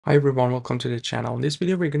Hi everyone, welcome to the channel. In this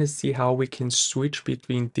video, we're going to see how we can switch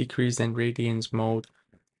between degrees and radians mode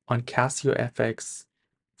on Casio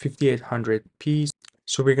fx-5800P.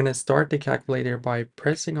 So we're going to start the calculator by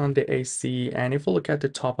pressing on the AC, and if we look at the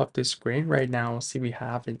top of the screen right now, see we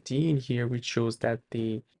have a D in here which shows that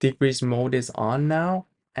the degrees mode is on now.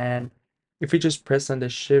 And if we just press on the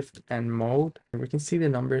shift and mode, we can see the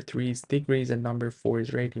number 3 is degrees and number 4 is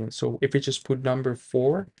radians. So if we just put number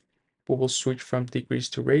 4, we will switch from degrees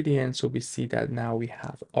to radians. So we see that now we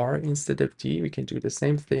have R instead of D. We can do the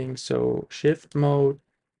same thing. So shift mode,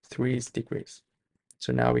 3 is degrees.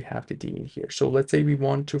 So now we have the D in here. So let's say we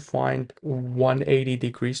want to find 180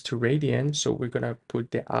 degrees to radian. So we're going to put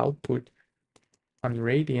the output on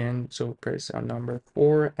radian. So press on number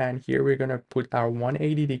 4. And here we're going to put our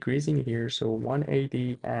 180 degrees in here. So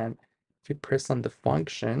 180. And if we press on the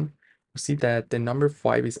function, we see that the number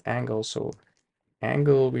 5 is angle. So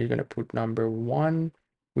angle, we're going to put number 1,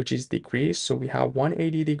 which is degrees. So we have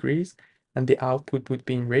 180 degrees and the output would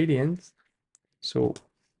be in radians. So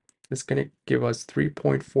it's going to give us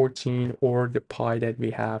 3.14 or the pi that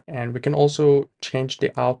we have. And we can also change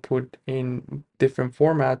the output in different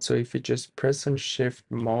formats. So if you just press on shift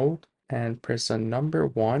mode and press on number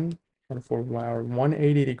 1, and for our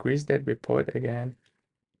 180 degrees that we put, again,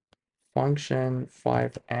 function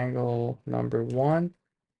 5 angle number 1,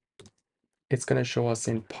 it's going to show us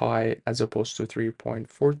in pi as opposed to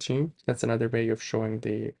 3.14. That's another way of showing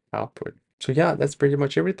the output. So yeah, that's pretty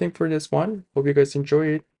much everything for this one. Hope you guys enjoy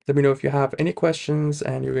it. Let me know if you have any questions,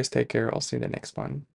 and you guys take care. I'll see you in the next one.